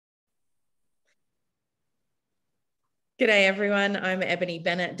G'day everyone, I'm Ebony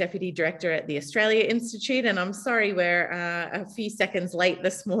Bennett, Deputy Director at the Australia Institute, and I'm sorry we're a few seconds late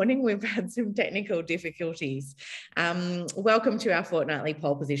this morning. We've had some technical difficulties. Welcome to our fortnightly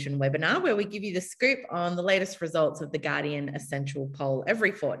poll position webinar, where we give you the scoop on the latest results of the Guardian Essential Poll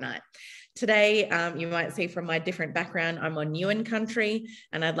every fortnight. Today, you might see from my different background, I'm on Yuin country,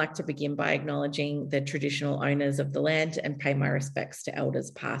 and I'd like to begin by acknowledging the traditional owners of the land and pay my respects to elders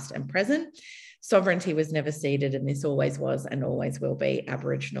past and present. Sovereignty was never ceded, and this always was and always will be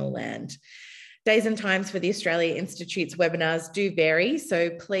Aboriginal land. Days and times for the Australia Institute's webinars do vary, so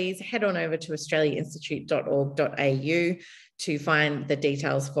please head on over to australiainstitute.org.au to find the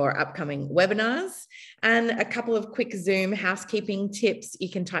details for upcoming webinars. And a couple of quick Zoom housekeeping tips. You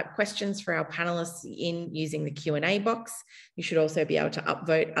can type questions for our panelists in using the Q&A box. You should also be able to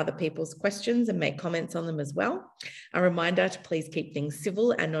upvote other people's questions and make comments on them as well. A reminder to please keep things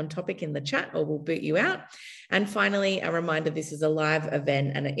civil and on topic in the chat, or we'll boot you out. And finally, a reminder, this is a live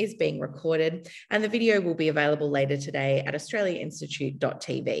event and it is being recorded, and the video will be available later today at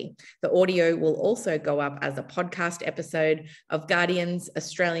australiainstitute.tv. The audio will also go up as a podcast episode of Guardian's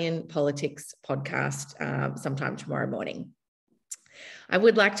Australian Politics podcast sometime tomorrow morning. I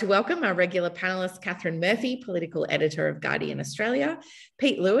would like to welcome our regular panellists, Katharine Murphy, Political Editor of Guardian Australia,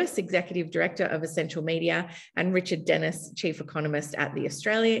 Pete Lewis, Executive Director of Essential Media, and Richard Dennis, Chief Economist at the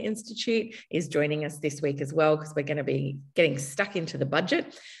Australia Institute, is joining us this week as well, because we're going to be getting stuck into the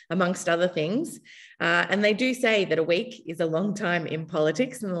budget, amongst other things. And they do say that a week is a long time in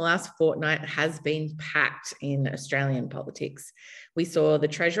politics, and the last fortnight has been packed in Australian politics. We saw the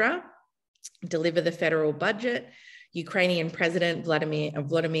Treasurer deliver the federal budget. Ukrainian President Vladimir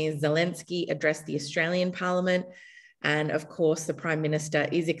Zelensky addressed the Australian Parliament. And of course, the Prime Minister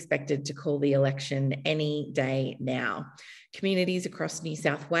is expected to call the election any day now. Communities across New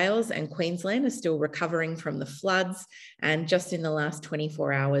South Wales and Queensland are still recovering from the floods. And just in the last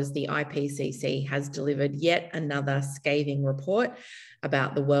 24 hours, the IPCC has delivered yet another scathing report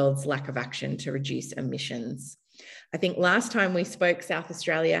about the world's lack of action to reduce emissions. I think last time we spoke, South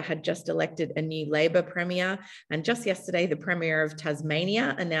Australia had just elected a new Labor Premier, and just yesterday, the Premier of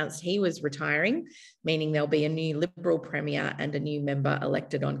Tasmania announced he was retiring, meaning there'll be a new Liberal Premier and a new member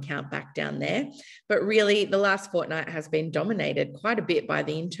elected on count back down there. But really, the last fortnight has been dominated quite a bit by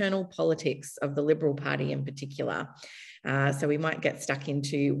the internal politics of the Liberal Party in particular. So we might get stuck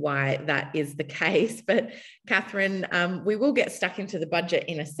into why that is the case. But Katharine, we will get stuck into the budget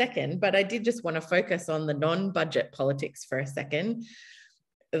in a second, but I did just want to focus on the non-budget politics for a second.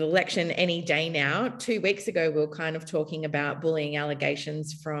 The election any day now. 2 weeks ago, we were kind of talking about bullying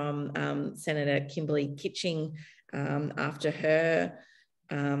allegations from Senator Kimberley Kitching after her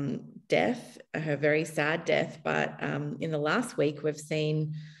death, her very sad death. But in the last week, we've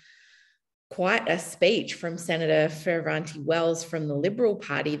seen quite a speech from Senator Fierravanti Wells from the Liberal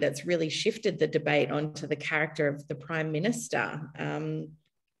Party that's really shifted the debate onto the character of the Prime Minister.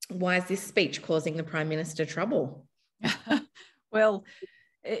 Why is this speech causing the Prime Minister trouble? Well,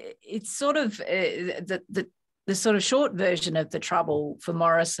 it's sort of the sort of short version of the trouble for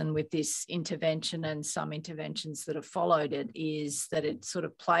Morrison with this intervention and some interventions that have followed it is that it sort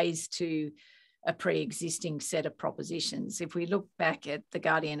of plays to a pre-existing set of propositions. If we look back at the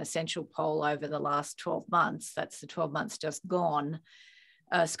Guardian Essential Poll over the last 12 months, that's the 12 months just gone,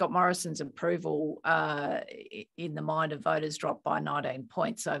 Scott Morrison's approval in the mind of voters dropped by 19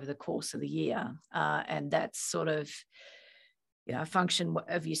 points over the course of the year. And that's sort of, you know, a function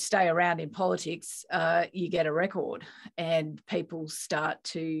of you stay around in politics, you get a record and people start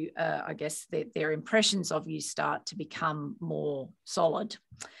to, I guess, their impressions of you start to become more solid.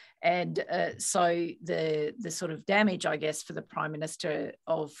 And so the sort of damage, I guess, for the Prime Minister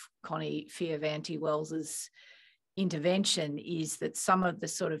of Connie Fierravanti-Wells's intervention is that some of the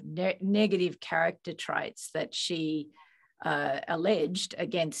sort of negative character traits that she alleged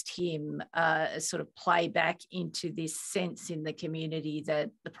against him sort of play back into this sense in the community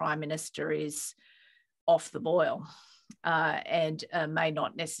that the Prime Minister is off the boil and may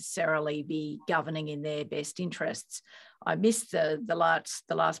not necessarily be governing in their best interests. I missed the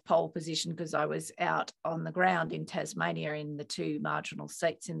last poll position because I was out on the ground in Tasmania in the two marginal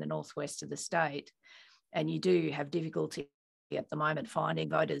seats in the northwest of the state. And you do have difficulty at the moment finding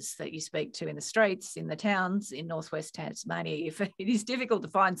voters that you speak to in the streets, in the towns, in northwest Tasmania. If it is difficult to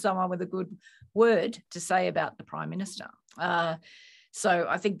find someone with a good word to say about the Prime Minister. So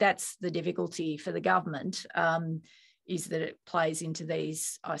I think that's the difficulty for the government. Is that it plays into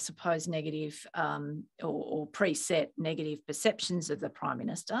these, I suppose, negative or preset negative perceptions of the Prime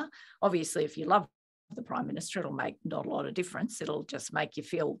Minister. Obviously, if you love the Prime Minister, it'll make not a lot of difference. It'll just make you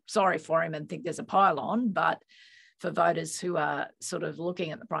feel sorry for him and think there's a pile on. But for voters who are sort of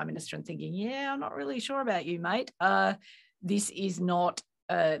looking at the Prime Minister and thinking, yeah, I'm not really sure about you, mate. This is not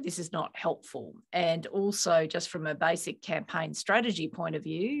helpful. And also, just from a basic campaign strategy point of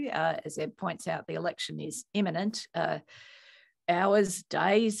view, as Ed points out, the election is imminent. Hours,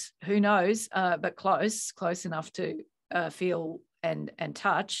 days, who knows, but close enough to feel and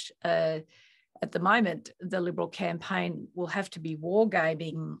touch. At the moment, the Liberal campaign will have to be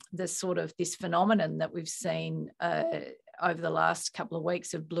wargaming this phenomenon that we've seen over the last couple of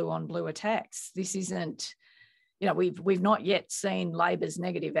weeks of blue on blue attacks. This isn't, we've not yet seen Labor's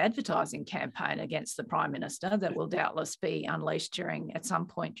negative advertising campaign against the Prime Minister that will doubtless be unleashed at some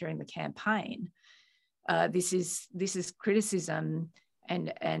point during the campaign. This is criticism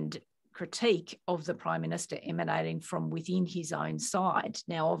and critique of the Prime Minister emanating from within his own side.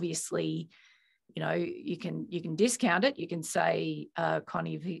 Now, obviously, you can discount it. You can say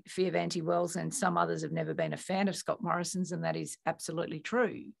Connie Fiervanti-Wells and some others have never been a fan of Scott Morrison's, and that is absolutely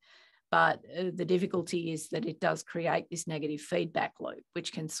true. But the difficulty is that it does create this negative feedback loop,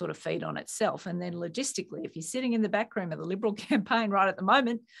 which can sort of feed on itself. And then logistically, if you're sitting in the back room of the Liberal campaign right at the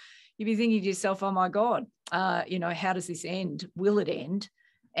moment, you'd be thinking to yourself, oh my God, how does this end? Will it end?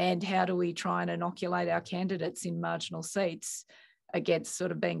 And how do we try and inoculate our candidates in marginal seats against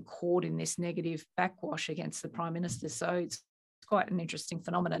sort of being caught in this negative backwash against the Prime Minister? So it's quite an interesting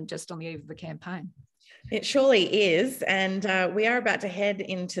phenomenon just on the eve of the campaign. It surely is. And we are about to head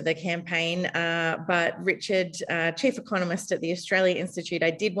into the campaign. But Richard, Chief Economist at the Australia Institute,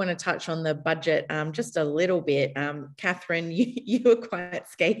 I did want to touch on the budget just a little bit. Katharine, you were quite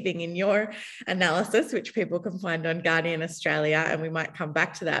scathing in your analysis, which people can find on Guardian Australia, and we might come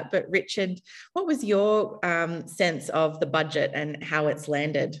back to that. But Richard, what was your sense of the budget and how it's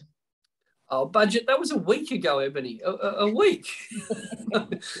landed? Oh, budget, that was a week ago, Ebony, a week.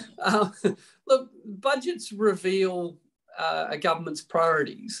 Look, budgets reveal a government's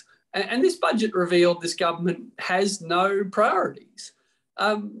priorities. And this budget revealed this government has no priorities.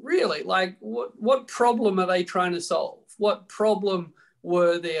 Really, like what problem are they trying to solve? What problem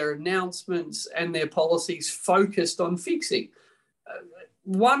were their announcements and their policies focused on fixing?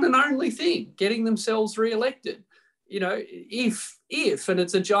 One and only thing, getting themselves re-elected. If, and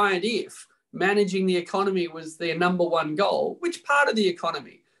it's a giant if, managing the economy was their number one goal, which part of the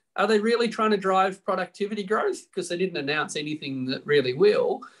economy? Are they really trying to drive productivity growth? Because they didn't announce anything that really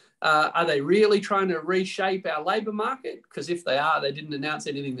will. Are they really trying to reshape our labour market? Because if they are, they didn't announce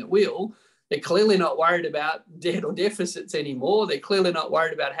anything that will. They're clearly not worried about debt or deficits anymore. They're clearly not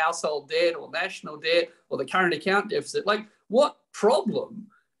worried about household debt or national debt or the current account deficit. Like, what problem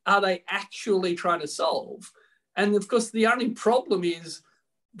are they actually trying to solve? And of course, the only problem is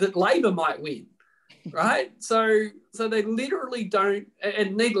that Labor might win, right? So they literally don't,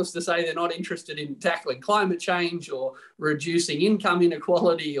 and needless to say, they're not interested in tackling climate change or reducing income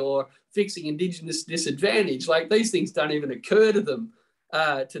inequality or fixing Indigenous disadvantage. Like, these things don't even occur to them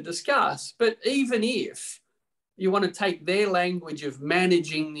to discuss. But even if you want to take their language of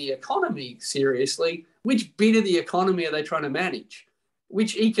managing the economy seriously, which bit of the economy are they trying to manage?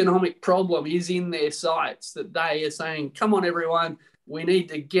 Which economic problem is in their sights that they are saying, come on, everyone, we need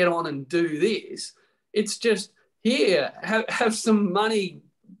to get on and do this? It's just, here, have some money,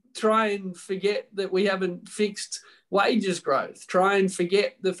 try and forget that we haven't fixed wages growth, try and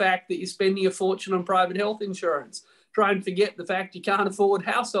forget the fact that you're spending a fortune on private health insurance, try and forget the fact you can't afford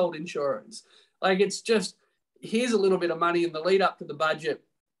household insurance. Like, it's just, here's a little bit of money in the lead up to the budget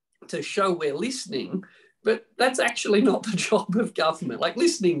to show we're listening, but that's actually not the job of government. Like,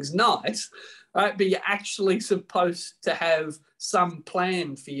 listening's nice, right? But you're actually supposed to have some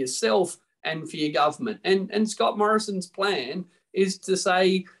plan for yourself and for your government. And Scott Morrison's plan is to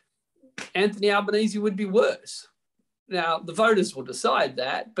say Anthony Albanese would be worse. Now, the voters will decide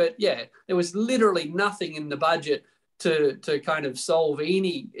that, but yeah, there was literally nothing in the budget to kind of solve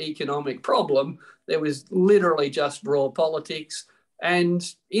any economic problem. There was literally just raw politics. And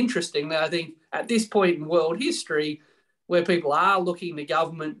interestingly, I think at this point in world history, where people are looking to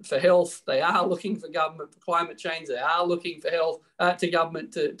government for health, they are looking for government for climate change, they are looking for health to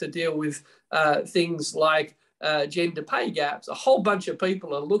government to deal with things like gender pay gaps, a whole bunch of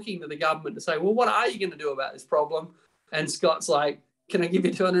people are looking to the government to say, well, what are you going to do about this problem? And Scott's like, can I give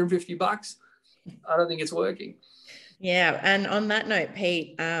you $250? I don't think it's working. Yeah, and on that note,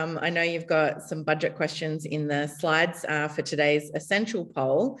 Pete, I know you've got some budget questions in the slides for today's essential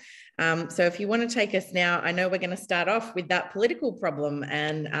poll. So if you want to take us now, I know we're going to start off with that political problem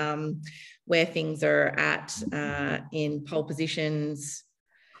and where things are at in poll positions.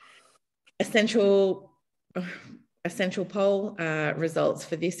 Essential, essential poll results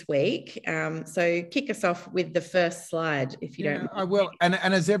for this week. So kick us off with the first slide, if you don't mind. I will. And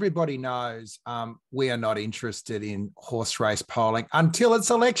as everybody knows, we are not interested in horse race polling until it's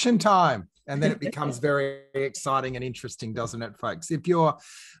election time. And then it becomes very exciting and interesting, doesn't it, folks? If you're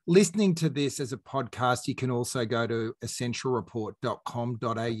listening to this as a podcast, you can also go to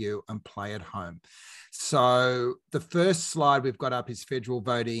essentialreport.com.au and play at home. So the first slide we've got up is federal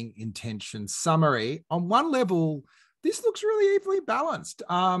voting intention summary. On one level, this looks really evenly balanced.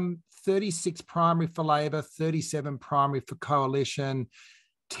 36 primary for Labor, 37 primary for Coalition,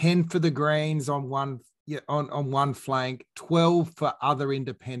 10 for the Greens on one flank, 12 for other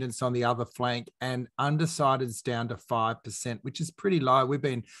independents on the other flank, and undecideds down to 5%, which is pretty low. We've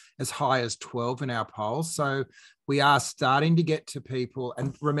been as high as 12 in our polls. So we are starting to get to people.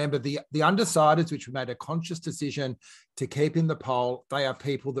 And remember, the undecideds, which we made a conscious decision to keep in the poll, they are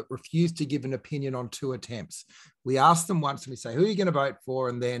people that refuse to give an opinion on 2 attempts. We ask them once and we say, who are you going to vote for?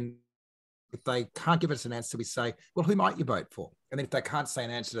 And then if they can't give us an answer, we say, well, who might you vote for? And then if they can't say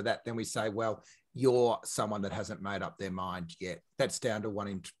an answer to that, then we say, well, you're someone that hasn't made up their mind yet. That's down to 1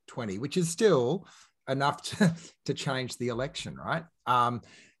 in 20, which is still enough to change the election, right?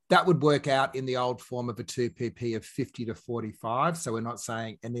 That would work out in the old form of a 2PP of 50 to 45. So we're not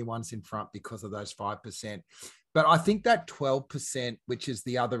saying anyone's in front because of those 5%. But I think that 12%, which is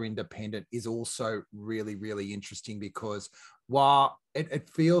the other independent, is also really, really interesting, because while it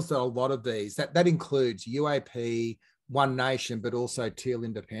feels that a lot of these, that includes UAP, One Nation, but also Teal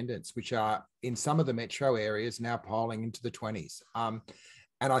Independents, which are in some of the metro areas now polling into the 20s.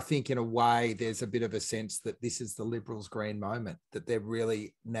 And I think in a way, there's a bit of a sense that this is the Liberals' green moment, that they're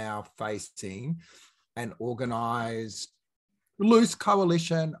really now facing an organised, loose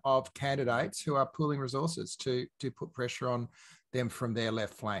coalition of candidates who are pooling resources to put pressure on them from their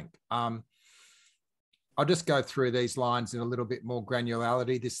left flank. I'll just go through these lines in a little bit more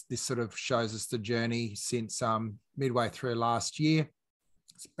granularity. This sort of shows us the journey since midway through last year.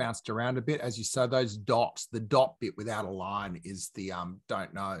 It's bounced around a bit. As you say, those dots, the dot bit without a line is the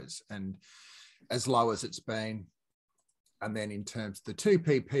don't knows, and as low as it's been. And then in terms of the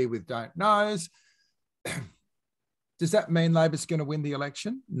 2PP with don't knows, does that mean Labor's going to win the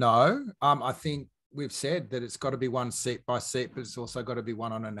election? No. I think we've said that it's got to be one seat by seat, but it's also got to be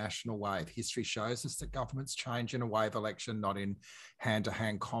one on a national wave. History shows us that governments change in a wave election, not in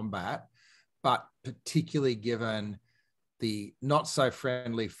hand-to-hand combat, but particularly given the not so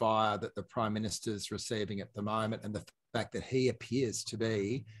friendly fire that the Prime Minister's receiving at the moment, and the fact that he appears to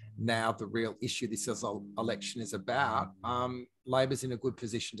be now the real issue this election is about, Labor's in a good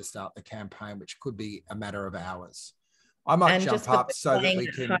position to start the campaign, which could be a matter of hours. I might jump up so that we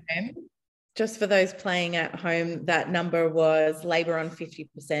can... Just for those playing at home, that number was Labor on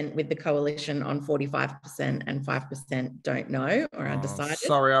 50% with the Coalition on 45%, and 5% don't know or undecided.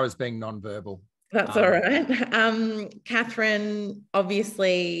 Sorry, I was being non-verbal. That's all right. Katharine,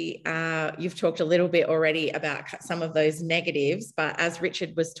 obviously, you've talked a little bit already about some of those negatives, but as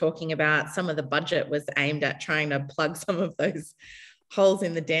Richard was talking about, some of the budget was aimed at trying to plug some of those holes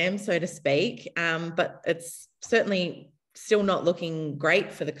in the dam, so to speak. But it's certainly still not looking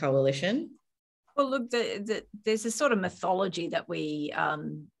great for the Coalition. Well, look, there's a sort of mythology that we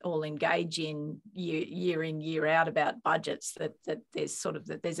all engage in year in, year out about budgets, that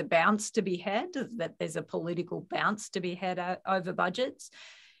there's a bounce to be had, that there's a political bounce to be had over budgets.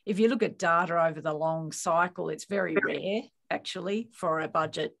 If you look at data over the long cycle, it's very rare, actually, for a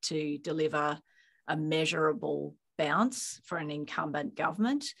budget to deliver a measurable bounce for an incumbent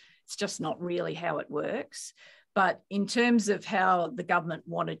government. It's just not really how it works. But in terms of how the government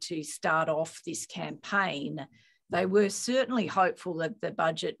wanted to start off this campaign, they were certainly hopeful that the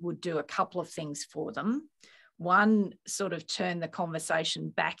budget would do a couple of things for them. One, sort of turn the conversation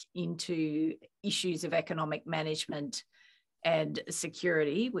back into issues of economic management and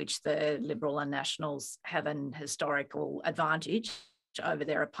security, which the Liberal and Nationals have an historical advantage over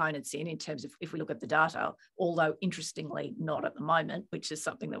their opponents in terms of, if we look at the data, although interestingly not at the moment, which is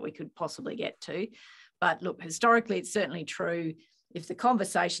something that we could possibly get to. But look, historically, it's certainly true. If the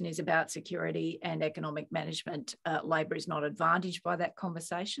conversation is about security and economic management, Labor is not advantaged by that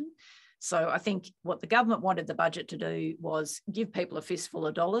conversation. So I think what the government wanted the budget to do was give people a fistful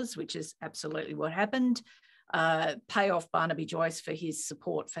of dollars, which is absolutely what happened. Pay off Barnaby Joyce for his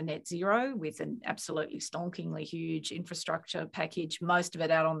support for net zero with an absolutely stonkingly huge infrastructure package, most of it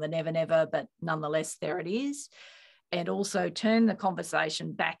out on the never, but nonetheless, there it is. And also turn the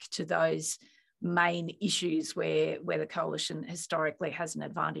conversation back to those main issues where the coalition historically has an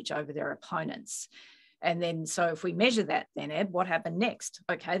advantage over their opponents. And then, so if we measure that, then Eb, what happened next?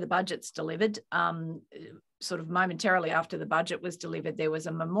 Okay, the budget's delivered. sort of momentarily after the budget was delivered, there was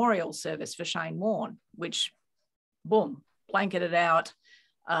a memorial service for Shane Warne, which, boom, blanketed out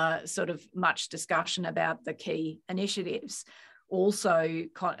sort of much discussion about the key initiatives. Also,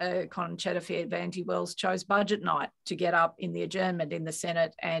 Conchetta Fairbairn-Wells chose budget night to get up in the adjournment in the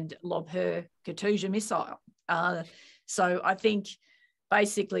Senate and lob her Katusha missile. So I think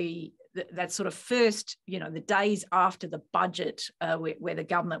basically that sort of first, the days after the budget, where the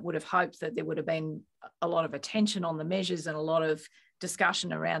government would have hoped that there would have been a lot of attention on the measures and a lot of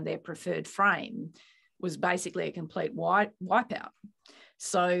discussion around their preferred frame, was basically a complete wipeout.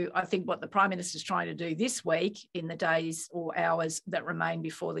 So I think what the Prime Minister is trying to do this week, in the days or hours that remain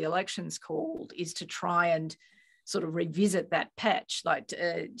before the election's called, is to try and sort of revisit that patch. Like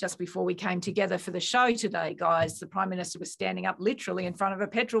just before we came together for the show today, guys, the Prime Minister was standing up literally in front of a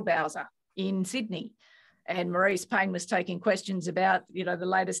petrol bowser in Sydney. And Maurice Payne was taking questions about, the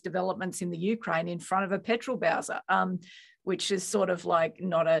latest developments in the Ukraine in front of a petrol bowser, which is sort of like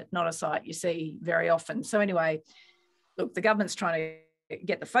not a sight you see very often. So anyway, look, the government's trying to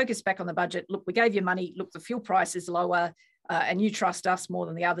get the focus back on the budget. Look, we gave you money. Look, the fuel price is lower, and you trust us more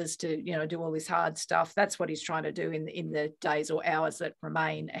than the others to, do all this hard stuff. That's what he's trying to do in the days or hours that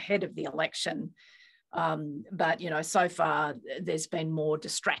remain ahead of the election. But so far there's been more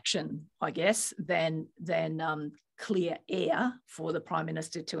distraction, I guess, than clear air for the Prime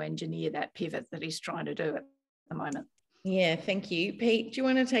Minister to engineer that pivot that he's trying to do at the moment. Yeah, thank you. Pete, do you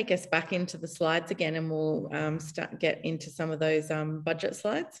want to take us back into the slides again, and we'll get into some of those budget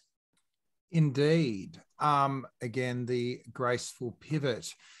slides? Indeed. Again, the graceful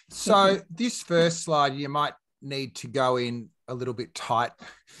pivot. So this first slide, you might need to go in a little bit tight,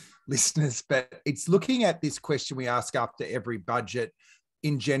 listeners, but it's looking at this question we ask after every budget.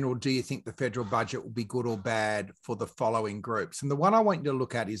 In general, do you think the federal budget will be good or bad for the following groups? And the one I want you to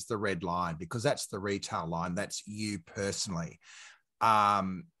look at is the red line, because that's the retail line. That's you personally.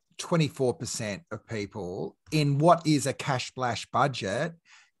 24% of people in what is a cash splash budget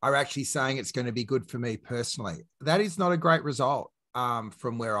are actually saying it's going to be good for me personally. That is not a great result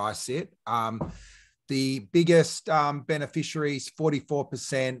from where I sit. The biggest beneficiaries,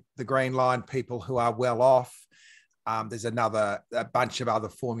 44%, the green line, people who are well off. There's a bunch of other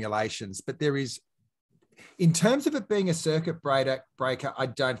formulations, but there is, in terms of it being a circuit breaker, I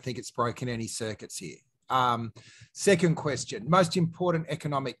don't think it's broken any circuits here. Second question, most important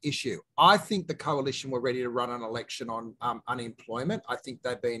economic issue. I think the coalition were ready to run an election on unemployment. I think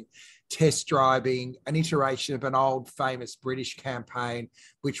they've been test driving an iteration of an old famous British campaign,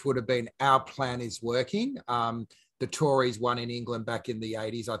 which would have been our plan is working. The Tories won in England back in the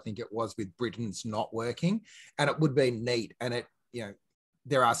 80s, I think it was, with Britain's not working. And it would be neat. And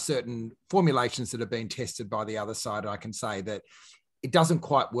there are certain formulations that have been tested by the other side. I can say that it doesn't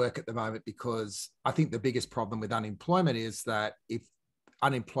quite work at the moment, because I think the biggest problem with unemployment is that if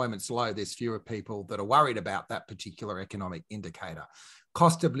unemployment's low, there's fewer people that are worried about that particular economic indicator.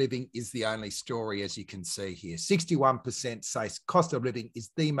 Cost of living is the only story, as you can see here. 61% say cost of living is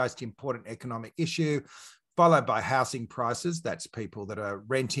the most important economic issue, followed by housing prices. That's people that are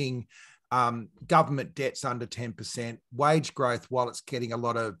renting. Government debt's under 10%. Wage growth, while it's getting a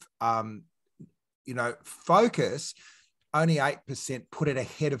lot of, focus, only 8% put it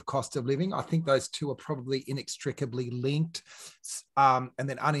ahead of cost of living. I think those two are probably inextricably linked. And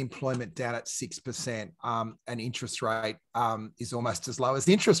then unemployment down at 6%, and interest rate is almost as low as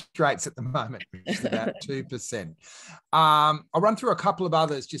interest rates at the moment, which is about 2%. I'll run through a couple of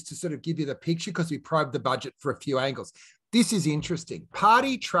others just to sort of give you the picture, because we probed the budget for a few angles. This is interesting.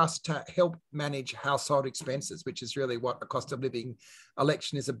 Party trust to help manage household expenses, which is really what a cost of living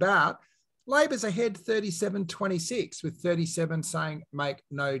election is about. Labor's ahead 37-26, with 37 saying make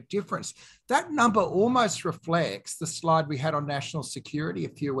no difference. That number almost reflects the slide we had on national security a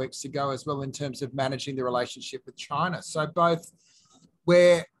few weeks ago as well, in terms of managing the relationship with China. So both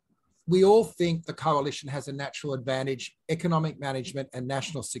where we all think the coalition has a natural advantage, economic management and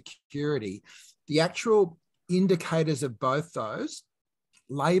national security, the actual indicators of both those,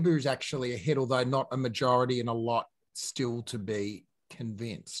 Labor is actually ahead, although not a majority, and a lot still to be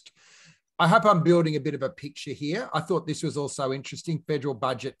convinced. I hope I'm building a bit of a picture here. I thought this was also interesting. Federal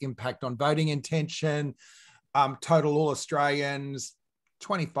budget impact on voting intention. Total all Australians,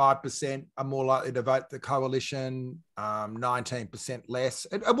 25% are more likely to vote the coalition, 19% less.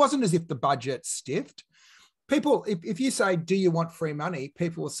 It wasn't as if the budget stiffed. People, if you say, do you want free money?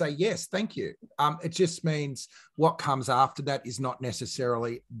 People will say, yes, thank you. It just means what comes after that is not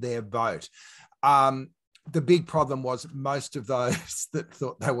necessarily their vote. The big problem was most of those that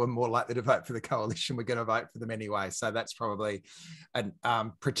thought they were more likely to vote for the coalition were going to vote for them anyway. So that's probably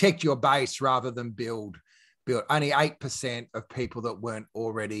protect your base rather than build built. Only 8% of people that weren't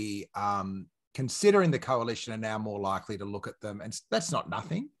already considering the coalition are now more likely to look at them. And that's not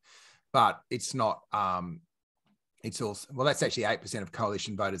nothing, but it's not, it's also, well, that's actually 8% of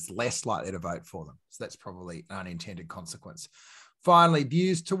coalition voters less likely to vote for them. So that's probably an unintended consequence. Finally,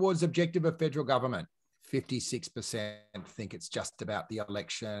 views towards objective of federal government. 56% think it's just about the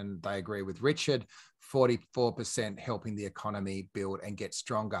election. They agree with Richard. 44% helping the economy build and get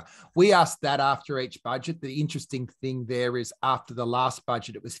stronger. We asked that after each budget. The interesting thing there is after the last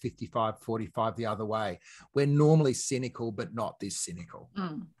budget, it was 55-45 the other way. We're normally cynical, but not this cynical.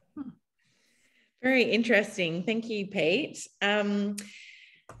 Very interesting. Thank you, Pete.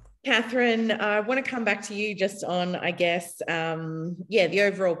 Katharine, I want to come back to you just on, I guess, the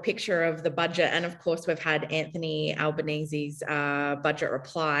overall picture of the budget. And of course, we've had Anthony Albanese's budget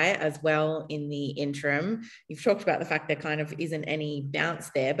reply as well in the interim. You've talked about the fact there kind of isn't any bounce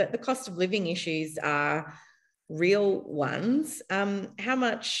there, but the cost of living issues are real ones. How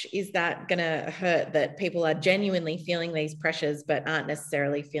much is that going to hurt that people are genuinely feeling these pressures but aren't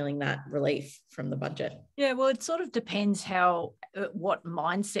necessarily feeling that relief from the budget? Yeah, well, it sort of depends what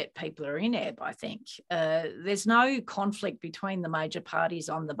mindset people are in, Eb, I think. There's no conflict between the major parties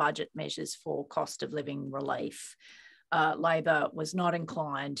on the budget measures for cost of living relief. Labor was not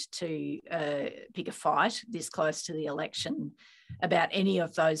inclined to pick a fight this close to the election about any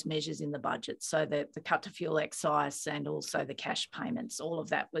of those measures in the budget. So the cut to fuel excise and also the cash payments, all of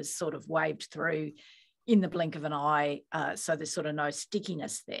that was sort of waved through in the blink of an eye. So there's sort of no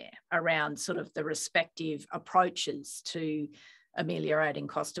stickiness there around sort of the respective approaches to ameliorating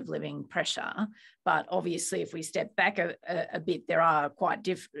cost of living pressure. But obviously, if we step back a bit, there are quite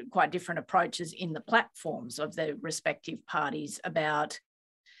different approaches in the platforms of the respective parties about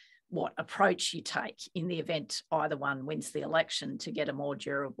what approach you take in the event either one wins the election to get a more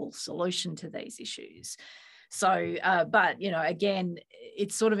durable solution to these issues. So, but, you know, again,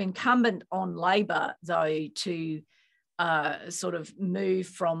 it's sort of incumbent on Labor, though, to sort of move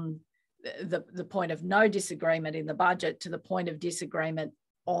from the point of no disagreement in the budget to the point of disagreement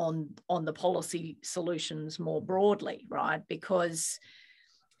on the policy solutions more broadly, right? Because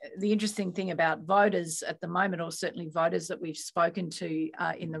the interesting thing about voters at the moment, or certainly voters that we've spoken to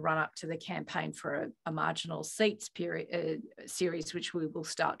in the run-up to the campaign for a marginal seats series, which we will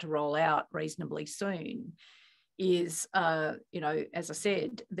start to roll out reasonably soon, is, you know, as I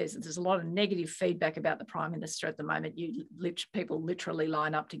said, there's a lot of negative feedback about the Prime Minister at the moment. People literally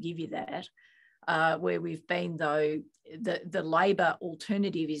line up to give you that. Where we've been, though, the Labor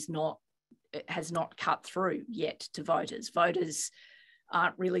alternative has not cut through yet to voters. Voters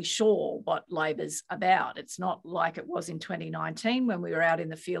aren't really sure what Labor's about. It's not like it was in 2019 when we were out in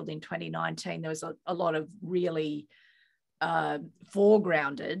the field in 2019. There was a lot of really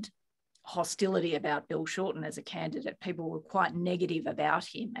foregrounded hostility about Bill Shorten as a candidate. People were quite negative about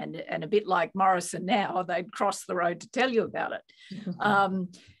him, and a bit like Morrison now, they'd cross the road to tell you about it.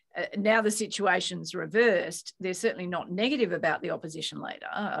 Now the situation's reversed. They're certainly not negative about the opposition leader.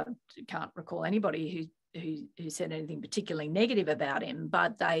 I can't recall anybody who said anything particularly negative about him,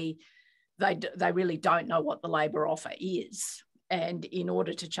 but they really don't know what the Labor offer is. And in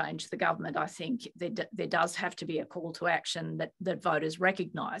order to change the government, I think there does have to be a call to action that voters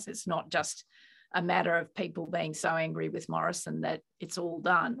recognise. It's not just a matter of people being so angry with Morrison that it's all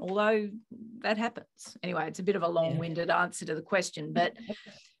done, although that happens. Anyway, it's a bit of a long-winded answer to the question, but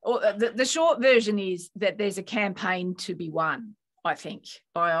the short version is that there's a campaign to be won, I think,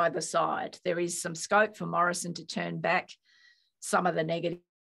 by either side. There is some scope for Morrison to turn back some of the negative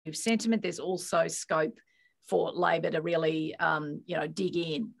sentiment. There's also scope for Labor to really, dig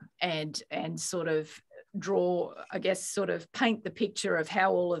in and sort of draw, I guess, sort of paint the picture of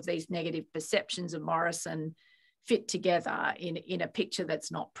how all of these negative perceptions of Morrison fit together in a picture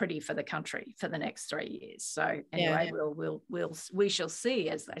that's not pretty for the country for the next 3 years. So anyway, we shall see,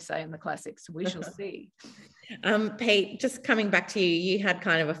 as they say in the classics. We shall see. Pete, just coming back to you, you had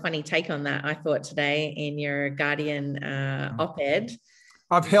kind of a funny take on that, I thought, today in your Guardian op-ed.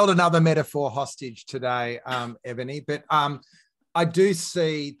 I've held another metaphor hostage today, Ebony, but I do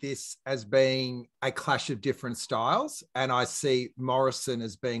see this as being a clash of different styles. And I see Morrison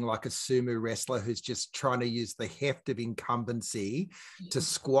as being like a sumo wrestler who's just trying to use the heft of incumbency to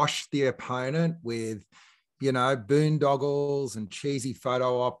squash the opponent with, boondoggles and cheesy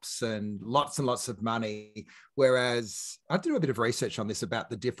photo ops and lots of money. Whereas I did a bit of research on this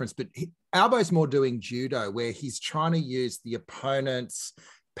about the difference, but Albo's more doing judo, where he's trying to use the opponent's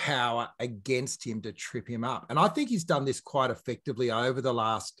power against him to trip him up. And I think he's done this quite effectively over the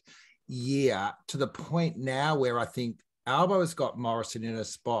last year, to the point now where I think Albo has got Morrison in a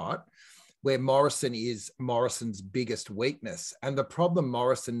spot where Morrison is Morrison's biggest weakness. And the problem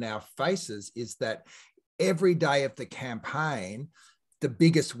Morrison now faces is that every day of the campaign, the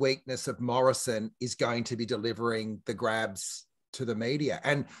biggest weakness of Morrison is going to be delivering the grabs to the media.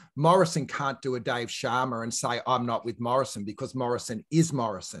 And Morrison can't do a Dave Sharma and say, I'm not with Morrison, because Morrison is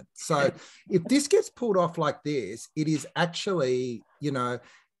Morrison. So if this gets pulled off like this, it is actually, you know,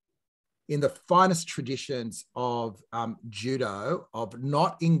 in the finest traditions of judo, of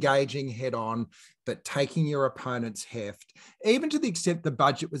not engaging head on, but taking your opponent's heft, even to the extent the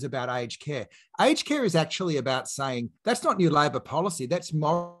budget was about aged care. Aged care is actually about saying, that's not new Labor policy, that's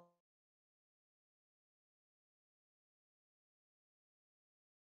moral.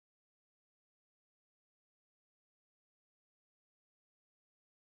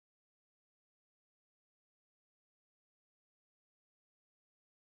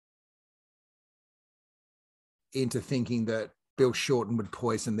 Into thinking that Bill Shorten would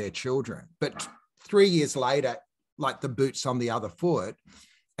poison their children. But 3 years later, like the boot's on the other foot,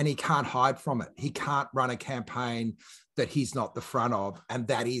 and he can't hide from it. He can't run a campaign that he's not the front of, and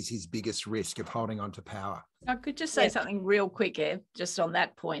that is his biggest risk of holding on to power. I could just say something real quick, Ev, just on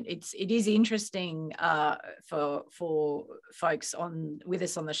that point. It is interesting for folks with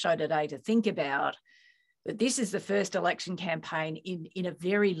us on the show today to think about that this is the first election campaign in a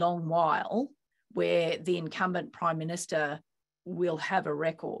very long while where the incumbent Prime Minister will have a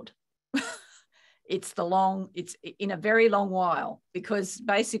record. It's in a very long while, because of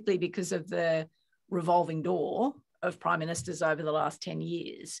the revolving door of Prime Ministers over the last 10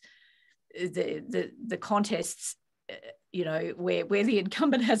 years, the contests, you know, where the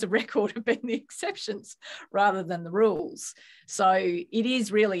incumbent has a record have been the exceptions rather than the rules. So it is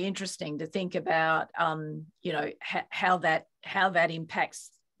really interesting to think about, you know, how that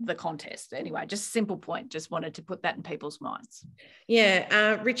impacts the contest. Anyway, just a simple point. Just wanted to put that in people's minds.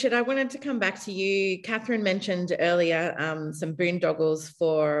 Yeah, Richard, I wanted to come back to you. Katharine mentioned earlier some boondoggles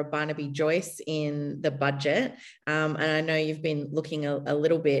for Barnaby Joyce in the budget, and I know you've been looking a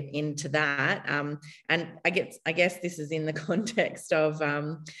little bit into that. And I guess this is in the context of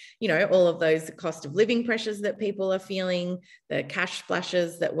you know, all of those cost of living pressures that people are feeling, the cash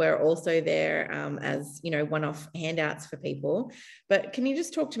splashes that were also there as, you know, one-off handouts for people. But can you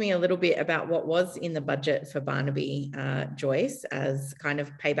just talk to me a little bit about what was in the budget for Barnaby Joyce as kind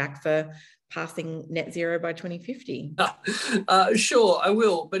of payback for passing net zero by 2050? Sure, I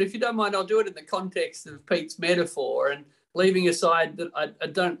will. But if you don't mind, I'll do it in the context of Pete's metaphor, and leaving aside that I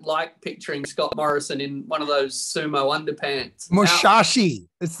don't like picturing Scott Morrison in one of those sumo underpants. Mushashi.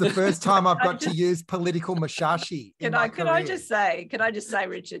 It's the first time I've got to use political mushashi. Can I just say,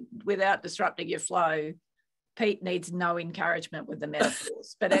 Richard, without disrupting your flow, Pete needs no encouragement with the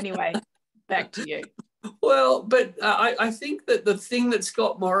metaphors. But anyway, back to you. Well, but I think that the thing that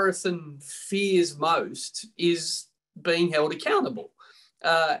Scott Morrison fears most is being held accountable.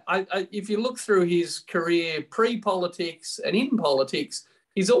 If you look through his career pre-politics and in politics,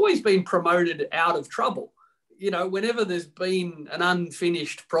 he's always been promoted out of trouble. You know, whenever there's been an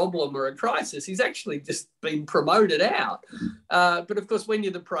unfinished problem or a crisis, he's actually just been promoted out. But of course, when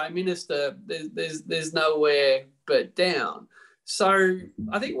you're the Prime Minister, there's nowhere but down. So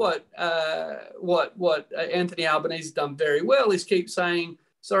I think what Anthony Albanese has done very well is keep saying,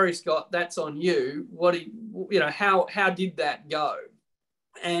 "Sorry, Scott, that's on you. How did that go?"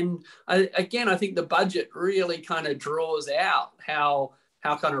 And I think the budget really kind of draws out how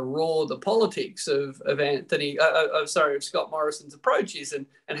kind of raw the politics of Scott Morrison's approach is,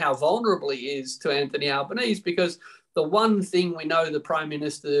 and how vulnerable he is to Anthony Albanese, because the one thing we know the Prime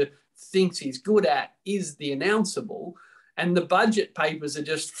Minister thinks he's good at is the announceable, and the budget papers are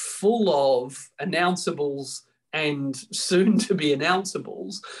just full of announceables and soon to be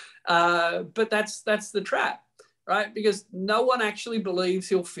announceables. But that's the trap, right? Because no one actually believes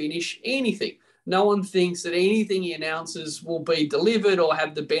he'll finish anything. No one thinks that anything he announces will be delivered or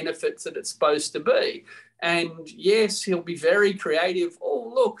have the benefits that it's supposed to be. And yes, he'll be very creative.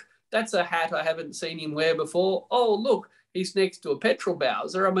 Oh, look, that's a hat I haven't seen him wear before. Oh, look, he's next to a petrol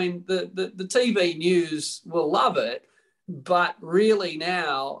bowser. I mean, the TV news will love it. But really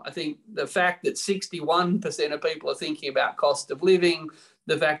now, I think the fact that 61% of people are thinking about cost of living,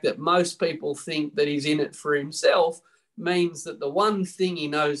 the fact that most people think that he's in it for himself, means that the one thing he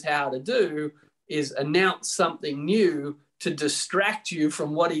knows how to do is announce something new to distract you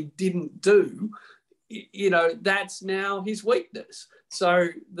from what he didn't do. You know, that's now his weakness. So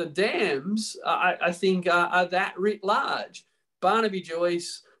the dams, I think, are that writ large. Barnaby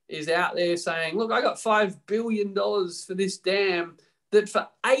Joyce is out there saying, look, I got $5 billion for this dam that for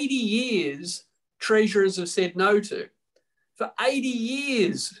 80 years, treasurers have said no to. For 80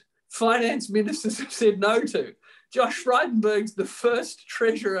 years, finance ministers have said no to. Josh Frydenberg's the first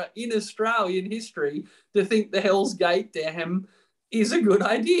treasurer in Australian history to think the Hell's Gate Dam is a good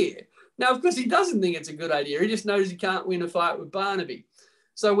idea. Now, of course, he doesn't think it's a good idea. He just knows he can't win a fight with Barnaby.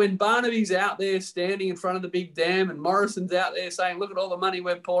 So when Barnaby's out there standing in front of the big dam and Morrison's out there saying, look at all the money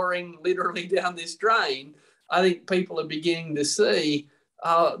we're pouring literally down this drain, I think people are beginning to see,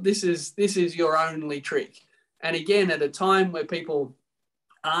 this is your only trick. And again, at a time where people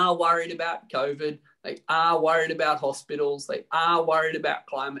are worried about COVID, they are worried about hospitals, they are worried about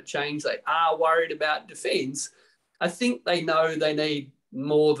climate change, they are worried about defence, I think they know they need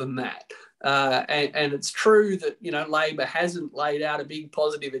more than that. And it's true that, you know, Labor hasn't laid out a big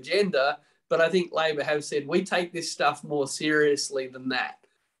positive agenda, but I think Labor have said, we take this stuff more seriously than that.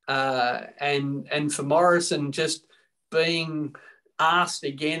 And for Morrison just being asked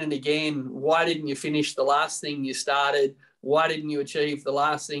again and again, why didn't you finish the last thing you started? Why didn't you achieve the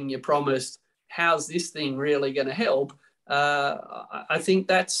last thing you promised? How's this thing really going to help? I think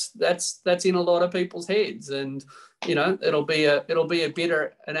that's in a lot of people's heads, and you know it'll be a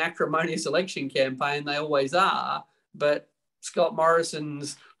bitter and acrimonious election campaign. They always are, but Scott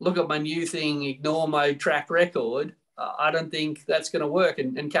Morrison's look at my new thing, ignore my track record. I don't think that's going to work.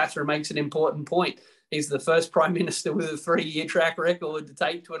 And Katharine makes an important point. He's the first Prime Minister with a 3-year track record to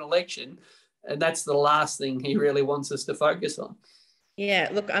take to an election, and that's the last thing he really wants us to focus on. Yeah,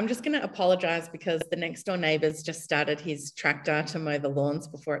 look, I'm just going to apologise because the next door neighbour's just started his tractor to mow the lawns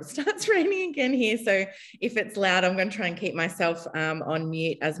before it starts raining again here. So if it's loud, I'm going to try and keep myself on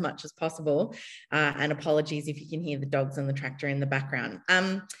mute as much as possible. And apologies if you can hear the dogs and the tractor in the background.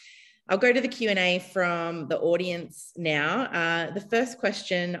 I'll go to the Q&A from the audience now. The first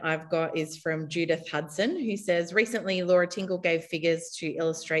question I've got is from Judith Hudson, who says, recently Laura Tingle gave figures to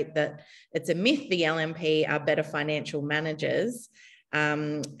illustrate that it's a myth the LNP are better financial managers.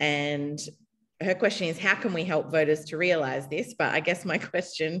 And her question is, how can we help voters to realise this? But I guess my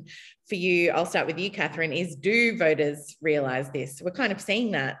question for you, I'll start with you, Katharine, is do voters realise this? We're kind of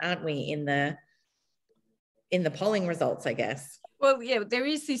seeing that, aren't we, in the polling results, I guess. Well, yeah, there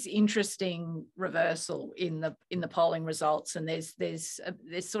is this interesting reversal in the polling results, and there's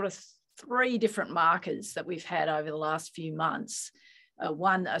sort of 3 different markers that we've had over the last few months.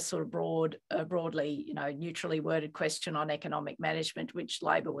 One, a sort of broadly, you know, neutrally worded question on economic management, which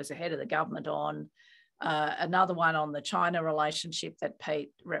Labor was ahead of the government on. Another one on the China relationship that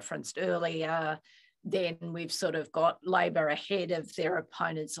Pete referenced earlier. Then we've sort of got Labor ahead of their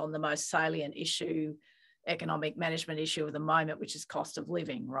opponents on the most salient issue, economic management issue of the moment, which is cost of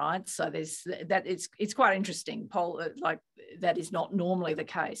living, right? So there's that. It's quite interesting. Like that is not normally the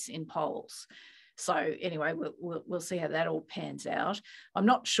case in polls. So anyway, we'll see how that all pans out. I'm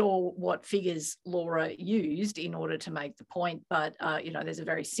not sure what figures Laura used in order to make the point, but you know, there's a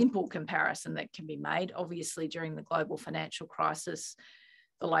very simple comparison that can be made. Obviously, during the global financial crisis,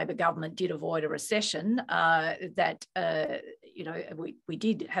 the Labor government did avoid a recession. You know, we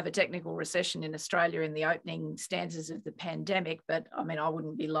did have a technical recession in Australia in the opening stanzas of the pandemic, but I mean, I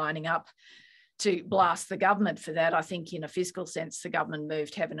wouldn't be lining up to blast the government for that. I think in a fiscal sense, the government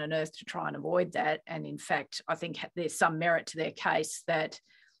moved heaven and earth to try and avoid that. And in fact, I think there's some merit to their case that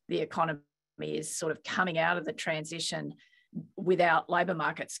the economy is sort of coming out of the transition without labour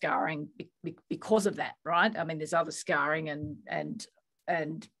market scarring because of that, right? I mean, there's other scarring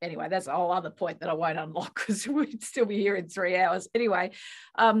and anyway, that's a whole other point that I won't unlock because we'd still be here in 3 hours. Anyway,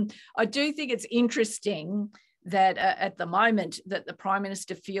 I do think it's interesting that at the moment that the Prime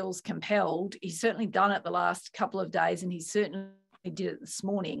Minister feels compelled, he's certainly done it the last couple of days, and he certainly did it this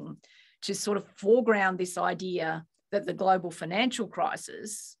morning, to sort of foreground this idea that the global financial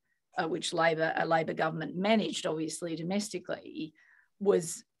crisis, which a Labor government managed obviously domestically,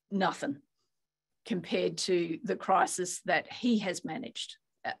 was nothing compared to the crisis that he has managed,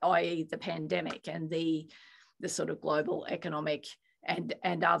 i.e. the pandemic and the sort of global economic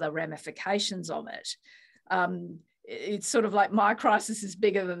and other ramifications of it. It's sort of like my crisis is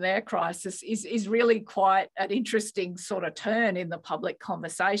bigger than their crisis is really quite an interesting sort of turn in the public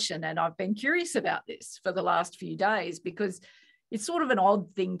conversation. And I've been curious about this for the last few days because it's sort of an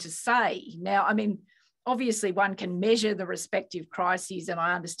odd thing to say. Now, I mean, obviously one can measure the respective crises, and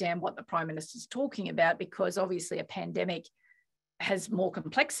I understand what the Prime Minister is talking about because obviously a pandemic has more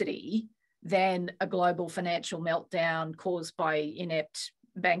complexity than a global financial meltdown caused by inept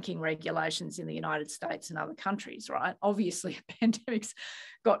banking regulations in the United States and other countries, right? Obviously, a pandemic's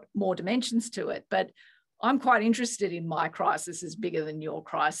got more dimensions to it, but I'm quite interested in my crisis is bigger than your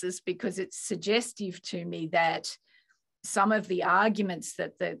crisis because it's suggestive to me that some of the arguments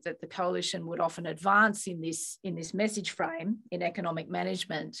that the coalition would often advance in this message frame in economic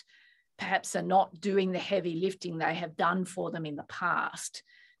management perhaps are not doing the heavy lifting they have done for them in the past.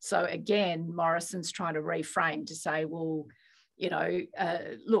 So again, Morrison's trying to reframe to say, well, you know,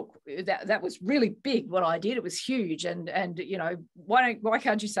 look, that was really big what I did. It was huge, and you know, why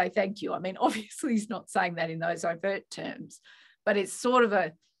can't you say thank you? I mean, obviously he's not saying that in those overt terms, but it's sort of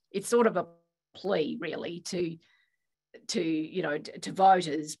a plea really to you know, to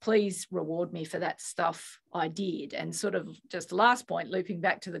voters, please reward me for that stuff I did. And sort of just the last point, looping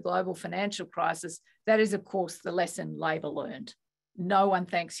back to the global financial crisis, that is of course the lesson Labor learned. No one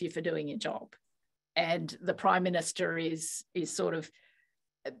thanks you for doing your job. And the Prime Minister is sort of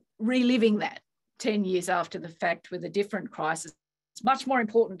reliving that 10 years after the fact with a different crisis. It's much more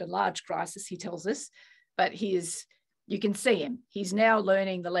important, a large crisis, he tells us, but you can see him. He's now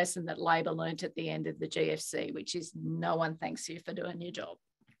learning the lesson that Labor learnt at the end of the GFC, which is no one thanks you for doing your job.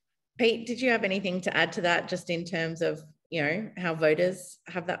 Pete, did you have anything to add to that, just in terms of, you know, how voters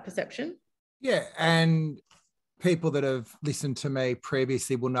have that perception? Yeah, and people that have listened to me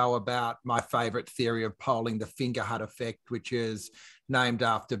previously will know about my favourite theory of polling, the Fingerhut effect, which is named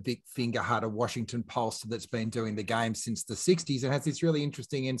after Vic Fingerhut, a Washington pollster that's been doing the game since the 60s and has this really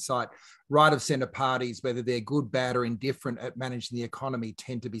interesting insight. Right of centre parties, whether they're good, bad or indifferent at managing the economy,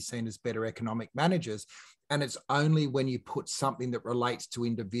 tend to be seen as better economic managers. And it's only when you put something that relates to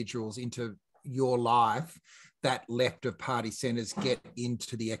individuals into your life that left of party centres get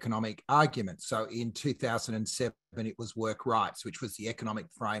into the economic argument. So in 2007, it was work rights, which was the economic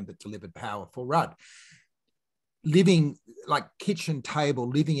frame that delivered power for Rudd. Living, like kitchen table,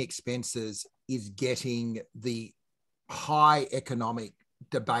 living expenses is getting the high economic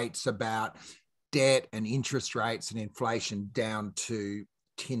debates about debt and interest rates and inflation down to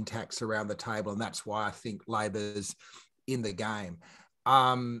tin tacks around the table. And that's why I think Labor's in the game.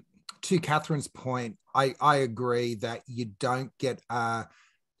 To Katharine's point, I agree that you don't get a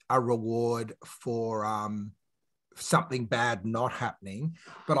reward for something bad not happening.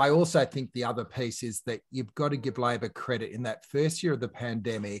 But I also think the other piece is that you've got to give Labor credit. In that first year of the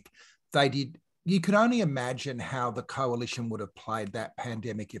pandemic, you could only imagine how the coalition would have played that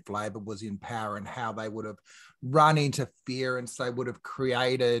pandemic if Labor was in power, and how they would have run interference. They would have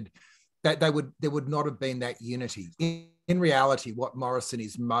created that there would not have been that unity. In reality, what Morrison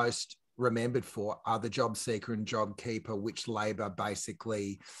is most remembered for are the job seeker and job keeper, which Labor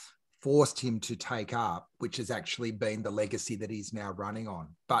basically forced him to take up, which has actually been the legacy that he's now running on.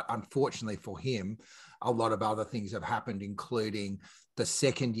 But unfortunately for him, a lot of other things have happened, including the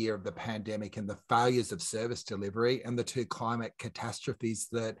second year of the pandemic and the failures of service delivery and the two climate catastrophes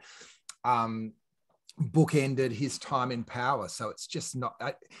that bookended his time in power. So it's just not,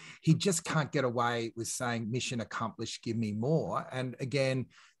 he just can't get away with saying mission accomplished, give me more. And again,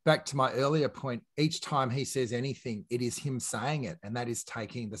 back to my earlier point, each time he says anything, it is him saying it, and that is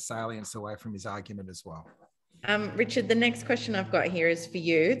taking the salience away from his argument as well. Richard, the next question I've got here is for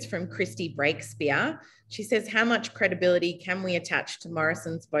you. It's from Christy Breakspear. She says, how much credibility can we attach to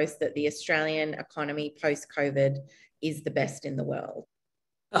Morrison's boast that the Australian economy post-COVID is the best in the world?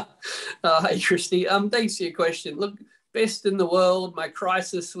 Hey, Christy. Thanks for your question. Look, best in the world. My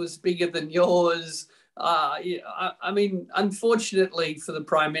crisis was bigger than yours. I mean, unfortunately for the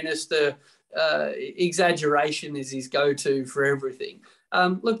Prime Minister, exaggeration is his go-to for everything.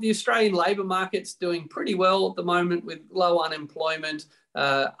 Look, the Australian labour market's doing pretty well at the moment with low unemployment.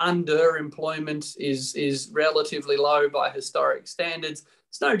 Underemployment is relatively low by historic standards.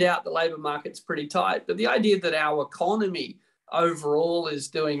 There's no doubt the labour market's pretty tight, but the idea that our economy overall is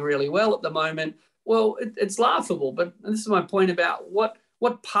doing really well at the moment, well, it's laughable. But this is my point about what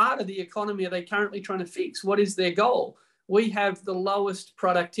part of the economy are they currently trying to fix? What is their goal? We have the lowest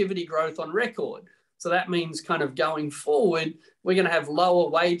productivity growth on record. So that means kind of going forward, we're going to have lower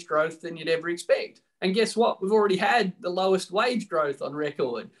wage growth than you'd ever expect. And guess what? We've already had the lowest wage growth on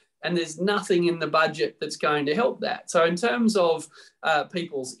record, and there's nothing in the budget that's going to help that. So in terms of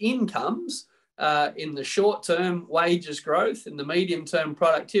people's incomes, in the short term, wages growth, in the medium term,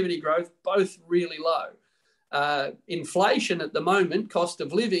 productivity growth, both really low. Inflation at the moment, cost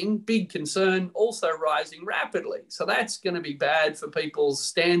of living, big concern, also rising rapidly. So that's going to be bad for people's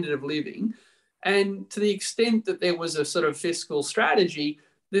standard of living. And to the extent that there was a sort of fiscal strategy,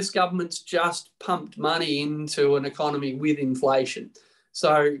 this government's just pumped money into an economy with inflation.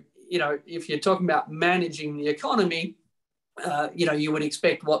 So, you know, if you're talking about managing the economy, you know, you would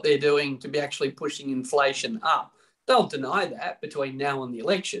expect what they're doing to be actually pushing inflation up. They'll deny that between now and the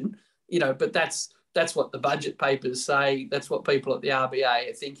election, you know, but that's what the budget papers say. That's what people at the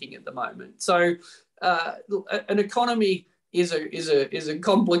RBA are thinking at the moment. So an economy is a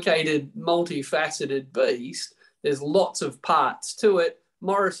complicated, multifaceted beast. There's lots of parts to it.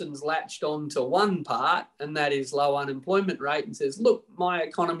 Morrison's latched on to one part, and that is low unemployment rate, and says, look, my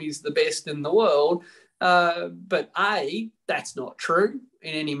economy is the best in the world. But A, that's not true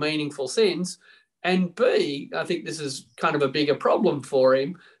in any meaningful sense. And B, I think this is kind of a bigger problem for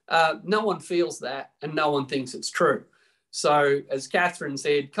him. No one feels that, and no one thinks it's true. So as Katharine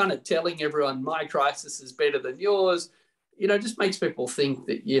said, kind of telling everyone my crisis is better than yours, just makes people think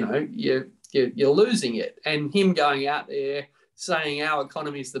that, you're losing it. And him going out there saying our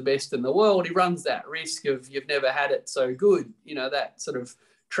economy is the best in the world, he runs that risk of you've never had it so good, that sort of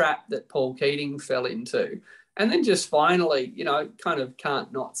trap that Paul Keating fell into. And then just finally, kind of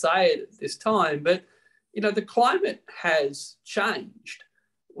can't not say it at this time, but, the climate has changed.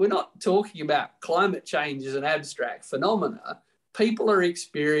 We're not talking about climate change as an abstract phenomena. People are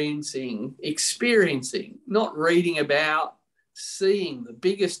experiencing, not reading about, seeing the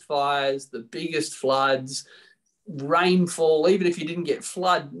biggest fires, the biggest floods, rainfall. Even if you didn't get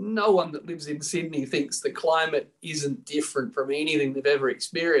flood, no one that lives in Sydney thinks the climate isn't different from anything they've ever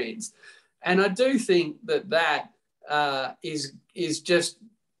experienced. And I do think that is just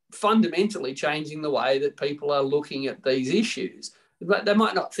fundamentally changing the way that people are looking at these issues. But they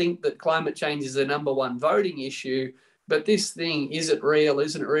might not think that climate change is the number one voting issue, but this thing, is it real,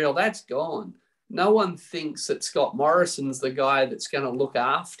 isn't it real, that's gone. No one thinks that Scott Morrison's the guy that's going to look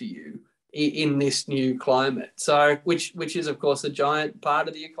after you in this new climate. So, which is, of course, a giant part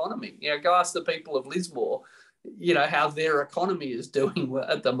of the economy. Go ask the people of Lismore, how their economy is doing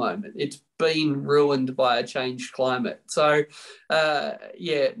at the moment. It's been ruined by a changed climate. So,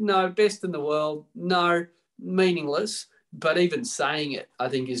 no, best in the world, no, meaningless. But even saying it, I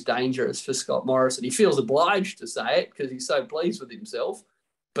think, is dangerous for Scott Morrison. He feels obliged to say it because he's so pleased with himself.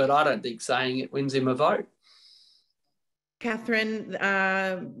 But I don't think saying it wins him a vote. Katharine,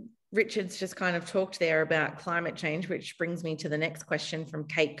 Richard's just kind of talked there about climate change, which brings me to the next question from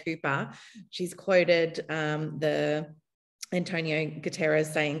Kate Cooper. She's quoted the Antonio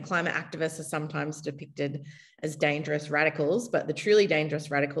Guterres saying, climate activists are sometimes depicted as dangerous radicals, but the truly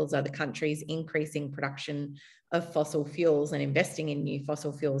dangerous radicals are the countries increasing production of fossil fuels and investing in new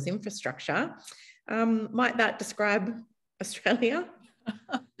fossil fuels infrastructure. Might that describe Australia?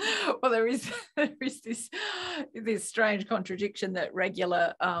 Well, there is this strange contradiction that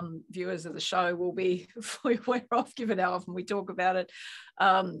regular viewers of the show will be fully aware of, given how often we talk about it,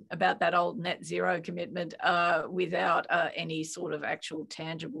 about that old net zero commitment without any sort of actual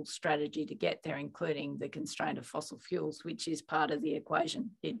tangible strategy to get there, including the constraint of fossil fuels, which is part of the equation.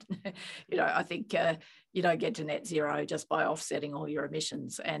 I think you don't get to net zero just by offsetting all your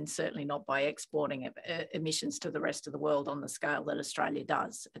emissions, and certainly not by exporting emissions to the rest of the world on the scale that Australia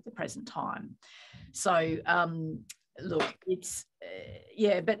does at the present time. So, look, it's,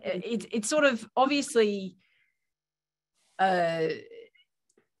 but it's sort of obviously, I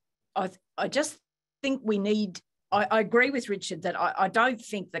just think we need, I agree with Richard that I don't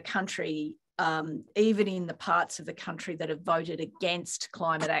think the country, even in the parts of the country that have voted against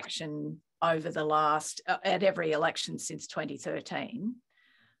climate action over the last, at every election since 2013,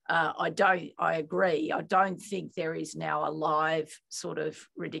 I agree. I don't think there is now a live sort of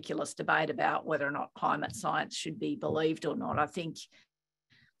ridiculous debate about whether or not climate science should be believed or not. I think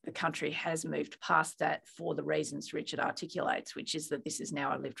the country has moved past that for the reasons Richard articulates, which is that this is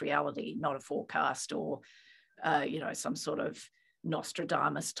now a lived reality, not a forecast or, some sort of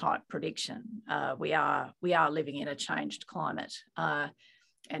Nostradamus type prediction. We are living in a changed climate,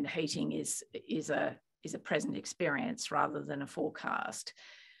 and heating is a present experience rather than a forecast.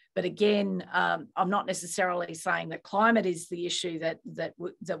 But again, I'm not necessarily saying that climate is the issue that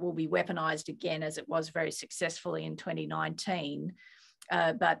will be weaponized again, as it was very successfully in 2019.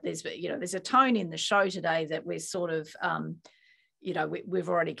 But there's a tone in the show today that we're sort of, we've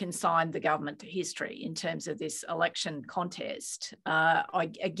already consigned the government to history in terms of this election contest. I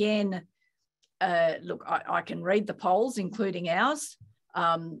can read the polls, including ours.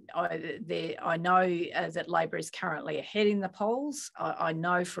 I know that Labor is currently ahead in the polls. I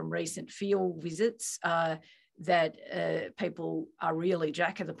know from recent field visits that people are really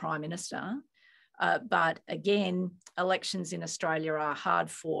jack of the Prime Minister. But again, elections in Australia are hard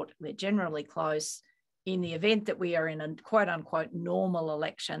fought. They're generally close. In the event that we are in a quote unquote normal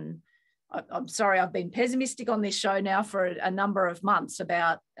election, I'm sorry, I've been pessimistic on this show now for a number of months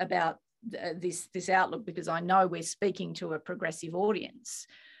about this outlook, because I know we're speaking to a progressive audience.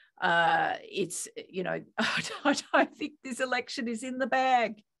 I don't think this election is in the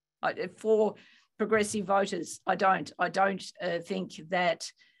bag for progressive voters. I don't think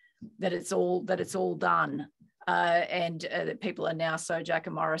that it's all done, and that people are now so Jack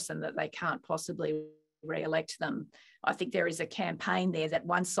and Morrison that they can't possibly re-elect them. I think there is a campaign there that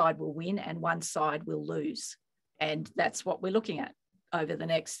one side will win and one side will lose. And that's what we're looking at over the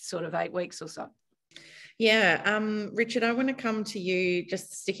next sort of 8 weeks or so. Yeah, Richard, I want to come to you,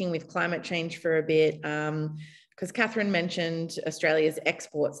 just sticking with climate change for a bit, because Katharine mentioned Australia's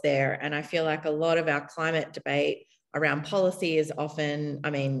exports there, and I feel like a lot of our climate debate around policy is often,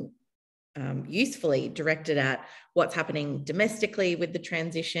 usefully directed at what's happening domestically with the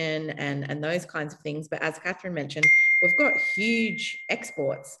transition and those kinds of things. But as Katharine mentioned, we've got huge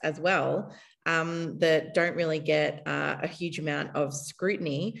exports as well that don't really get a huge amount of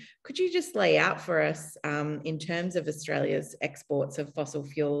scrutiny. Could you just lay out for us, in terms of Australia's exports of fossil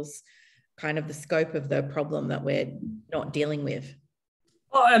fuels, kind of the scope of the problem that we're not dealing with?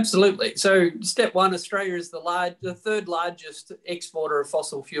 Oh, absolutely. So step one, Australia is the third largest exporter of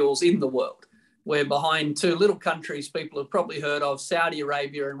fossil fuels in the world. We're behind two little countries people have probably heard of, Saudi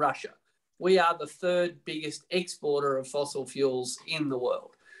Arabia and Russia. We are the third biggest exporter of fossil fuels in the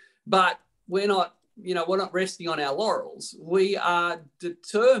world. But we're not resting on our laurels. We are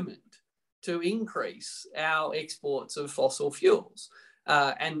determined to increase our exports of fossil fuels.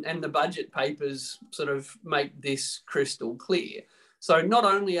 And the budget papers sort of make this crystal clear. So not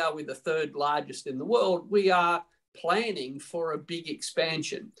only are we the third largest in the world, we are planning for a big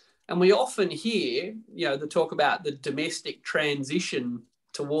expansion. And we often hear, the talk about the domestic transition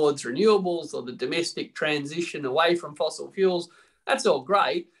towards renewables or the domestic transition away from fossil fuels. That's all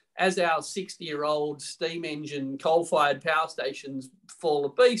great. As our 60-year-old steam engine coal-fired power stations fall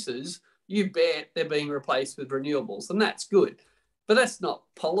to pieces, you bet they're being replaced with renewables, and that's good. But that's not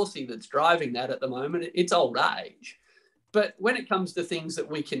policy that's driving that at the moment. It's old age. But when it comes to things that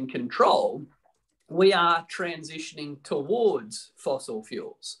we can control, we are transitioning towards fossil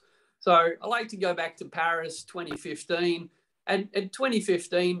fuels. So I like to go back to Paris 2015. And in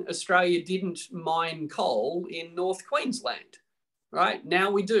 2015, Australia didn't mine coal in North Queensland, right?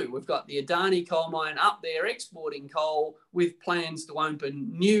 Now we do. We've got the Adani coal mine up there exporting coal with plans to open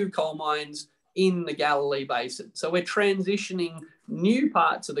new coal mines in the Galilee Basin. So we're transitioning new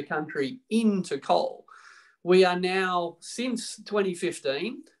parts of the country into coal. We are now, since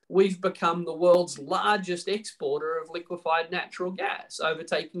 2015, we've become the world's largest exporter of liquefied natural gas,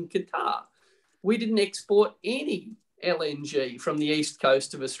 overtaking Qatar. We didn't export any LNG from the east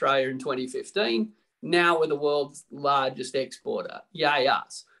coast of Australia in 2015. Now we're the world's largest exporter. Yay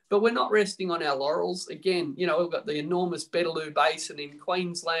us. But we're not resting on our laurels. Again, we've got the enormous Beetaloo Basin in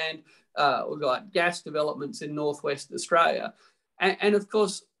Queensland. We've got gas developments in northwest Australia. And of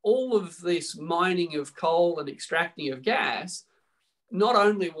course, all of this mining of coal and extracting of gas, not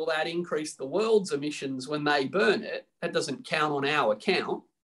only will that increase the world's emissions when they burn it, that doesn't count on our account,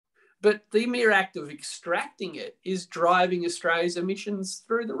 but the mere act of extracting it is driving Australia's emissions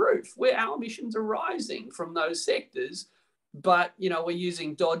through the roof, where our emissions are rising from those sectors. But, we're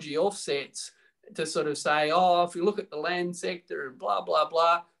using dodgy offsets to sort of say, if you look at the land sector and blah, blah,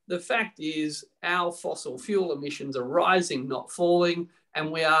 blah. The fact is our fossil fuel emissions are rising, not falling, and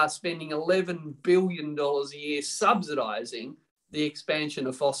we are spending $11 billion a year subsidising the expansion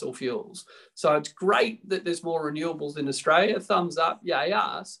of fossil fuels. So it's great that there's more renewables in Australia, thumbs up, yay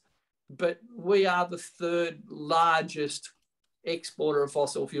us, but we are the third largest exporter of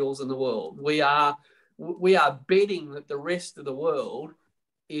fossil fuels in the world. We are betting that the rest of the world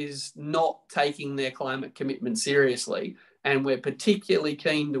is not taking their climate commitment seriously. And we're particularly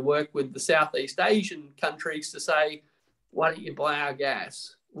keen to work with the Southeast Asian countries to say, why don't you buy our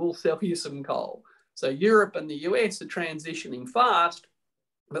gas? We'll sell you some coal. So Europe and the US are transitioning fast,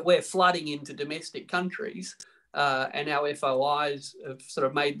 but we're flooding into domestic countries. And our FOIs have sort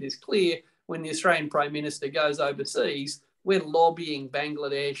of made this clear. When the Australian Prime Minister goes overseas, we're lobbying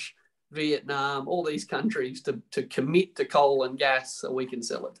Bangladesh, Vietnam, all these countries to commit to coal and gas so we can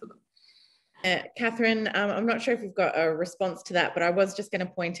sell it to them. Katharine, I'm not sure if we've got a response to that, but I was just going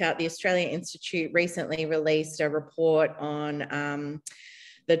to point out the Australia Institute recently released a report on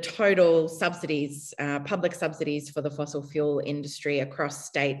the total subsidies, public subsidies for the fossil fuel industry across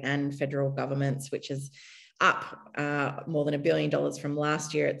state and federal governments, which is up more than $1 billion from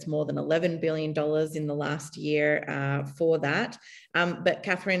last year. It's more than $11 billion in the last year for that. But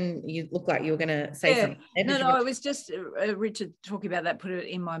Katharine, you look like you were going to say something. No, it was just Richard talking about that, put it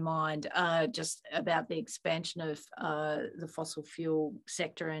in my mind, just about the expansion of the fossil fuel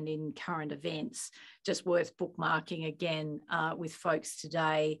sector and in current events, just worth bookmarking again with folks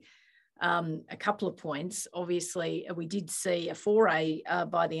today. A couple of points. Obviously, we did see a foray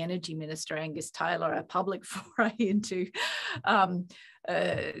by the Energy Minister, Angus Taylor, a public foray into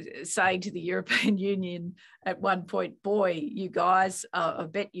saying to the European Union at one point, boy, you guys, I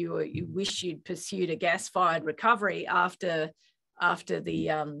bet you wish you'd pursued a gas-fired recovery after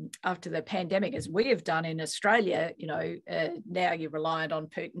the pandemic, as we have done in Australia. Now you're reliant on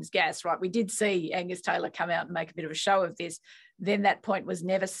Putin's gas, right? We did see Angus Taylor come out and make a bit of a show of this. Then that point was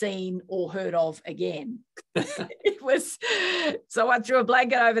never seen or heard of again. So I threw a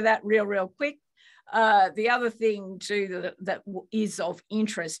blanket over that real quick. The other thing too that is of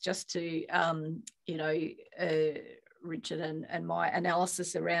interest, just to Richard and my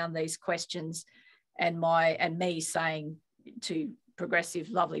analysis around these questions, and me saying to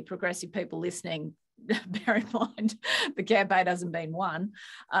lovely progressive people listening, bear in mind the campaign hasn't been won.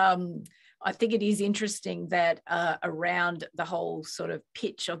 I think it is interesting that around the whole sort of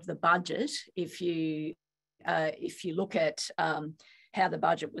pitch of the budget, if you look at how the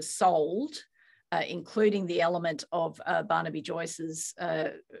budget was sold, including the element of Barnaby Joyce's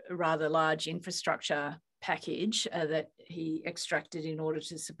rather large infrastructure package that he extracted in order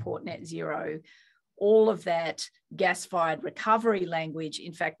to support net zero, all of that gas-fired recovery language,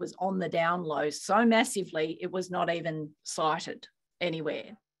 in fact, was on the down low so massively it was not even cited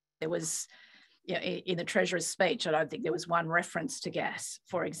anywhere. There was, in the Treasurer's speech, I don't think there was one reference to gas,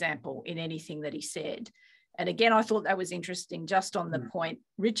 for example, in anything that he said. And again, I thought that was interesting, just on the point,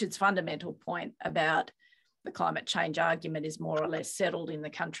 Richard's fundamental point about the climate change argument is more or less settled in the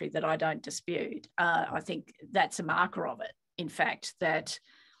country, that I don't dispute. I think that's a marker of it, in fact, that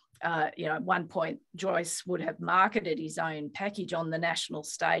at one point, Joyce would have marketed his own package on the national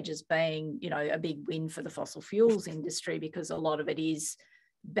stage as being, a big win for the fossil fuels industry, because a lot of it is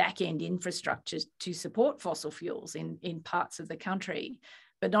back-end infrastructure to support fossil fuels in parts of the country.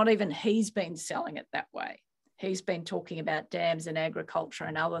 But not even he's been selling it that way. He's been talking about dams and agriculture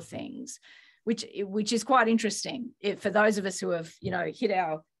and other things, which is quite interesting. For those of us who have, hit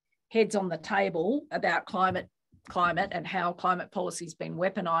our heads on the table about climate and how climate policy has been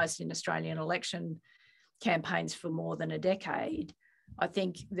weaponised in Australian election campaigns for more than a decade, I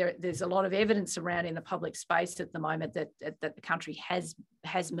think there's a lot of evidence around in the public space at the moment that the country has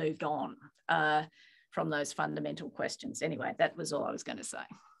moved on from those fundamental questions. Anyway, that was all I was going to say.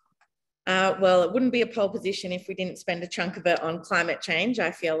 Well, it wouldn't be a pole position if we didn't spend a chunk of it on climate change,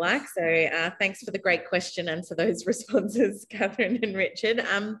 I feel like. So thanks for the great question and for those responses, Katharine and Richard.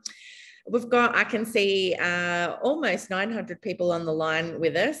 We've got, I can see almost 900 people on the line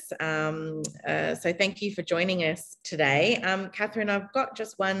with us. So thank you for joining us today. Katharine, I've got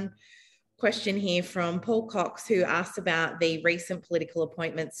just one question here from Paul Cox, who asked about the recent political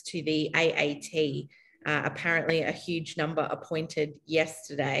appointments to the AAT. Apparently a huge number appointed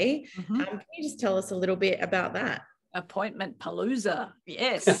yesterday. Can you just tell us a little bit about that? Appointment palooza,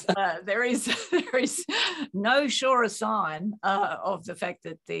 yes. There is no surer sign of the fact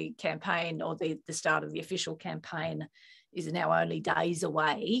that the campaign, or the start of the official campaign, is now only days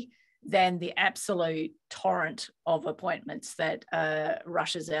away than the absolute torrent of appointments that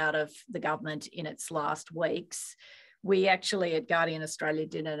rushes out of the government in its last weeks. We actually at Guardian Australia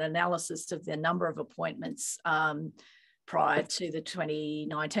did an analysis of the number of appointments prior to the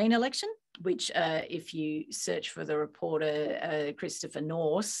 2019 election, which if you search for the reporter Christopher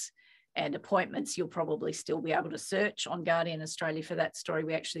Norse and appointments, you'll probably still be able to search on Guardian Australia for that story.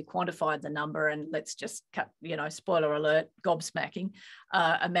 We actually quantified the number, and let's just cut, spoiler alert, gobsmacking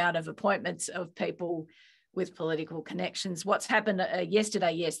amount of appointments of people with political connections. What's happened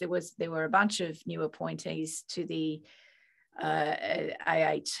yesterday? Yes, there were a bunch of new appointees to the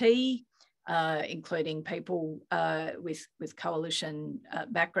AAT, including people with coalition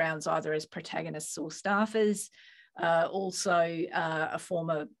backgrounds, either as protagonists or staffers. Also, a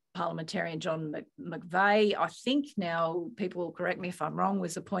former parliamentarian, John McVeigh, I think now, people will correct me if I'm wrong,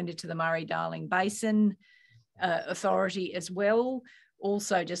 was appointed to the Murray-Darling Basin Authority as well.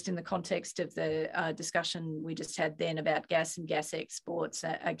 Also, just in the context of the discussion we just had then about gas and gas exports,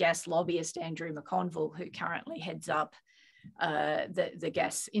 a gas lobbyist, Andrew McConville, who currently heads up the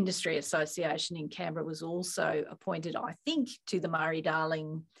Gas Industry Association in Canberra, was also appointed, I think, to the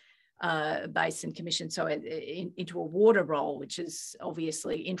Murray-Darling Basin Commission, so into a water role, which is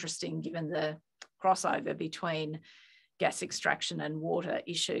obviously interesting given the crossover between gas extraction and water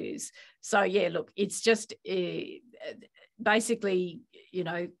issues. So yeah, look, it's just basically,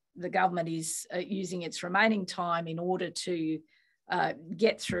 the government is using its remaining time in order to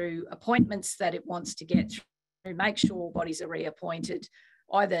get through appointments that it wants to get through, make sure bodies are reappointed,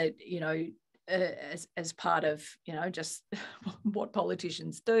 either, as part of, just what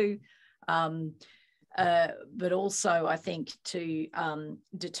politicians do, but also I think to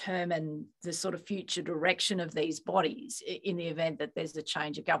determine the sort of future direction of these bodies in the event that there's a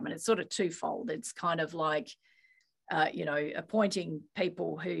change of government. It's sort of twofold. It's kind of like, appointing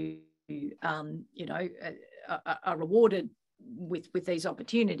people who, are rewarded with these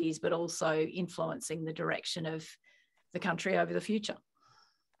opportunities, but also influencing the direction of the country over the future.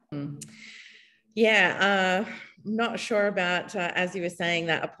 Yeah, I'm not sure about, as you were saying,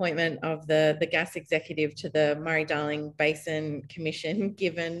 that appointment of the gas executive to the Murray-Darling Basin Commission,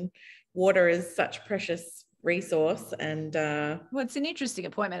 given water is such precious resource. And well, it's an interesting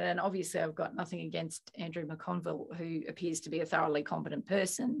appointment, and obviously I've got nothing against Andrew McConville, who appears to be a thoroughly competent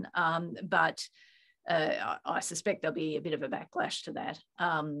person, but I suspect there'll be a bit of a backlash to that.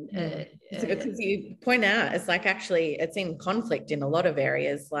 Because you point out, it's like actually it's in conflict in a lot of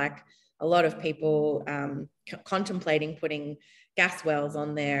areas, like a lot of people contemplating putting gas wells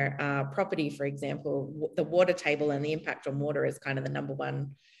on their property, for example. The water table and the impact on water is kind of the number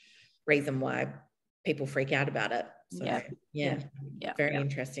one reason why people freak out about it. So yeah, very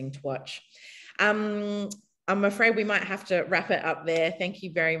interesting to watch. I'm afraid we might have to wrap it up there. Thank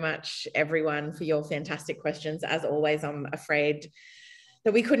you very much, everyone, for your fantastic questions. As always, I'm afraid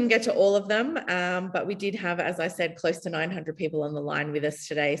that we couldn't get to all of them, but we did have, as I said, close to 900 people on the line with us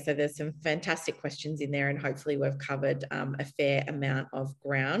today. So there's some fantastic questions in there, and hopefully we've covered a fair amount of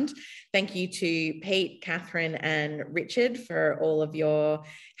ground. Thank you to Pete, Katharine and Richard for all of your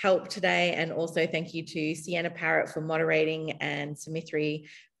help today. And also thank you to Sienna Parrott for moderating, and Sumithri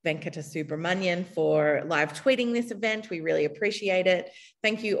Venkatasubramanian for live tweeting this event. We really appreciate it.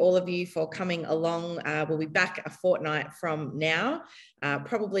 Thank you all of you for coming along. We'll be back a fortnight from now.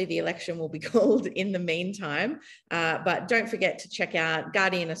 Probably the election will be called in the meantime, but don't forget to check out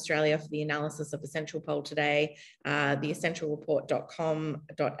Guardian Australia for the analysis of Essential Poll today,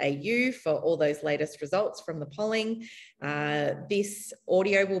 theessentialreport.com.au for all those latest results from the polling. This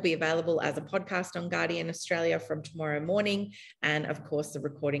audio will be available as a podcast on Guardian Australia from tomorrow morning. And of course, the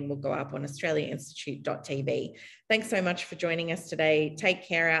recording will go up on australiainstitute.tv. Thanks so much for joining us today. Take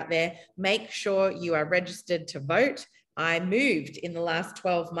care out there. Make sure you are registered to vote. I moved in the last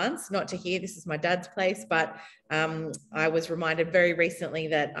 12 months, not to here, this is my dad's place, but I was reminded very recently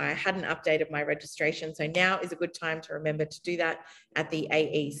that I hadn't updated my registration. So now is a good time to remember to do that at the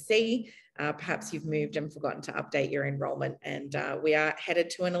AEC. Perhaps you've moved and forgotten to update your enrolment, and we are headed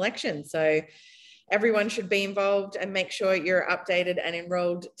to an election. So everyone should be involved and make sure you're updated and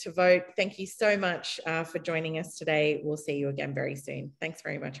enrolled to vote. Thank you so much for joining us today. We'll see you again very soon. Thanks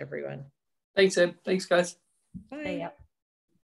very much, everyone. Thanks, Eb. Thanks, guys. Bye.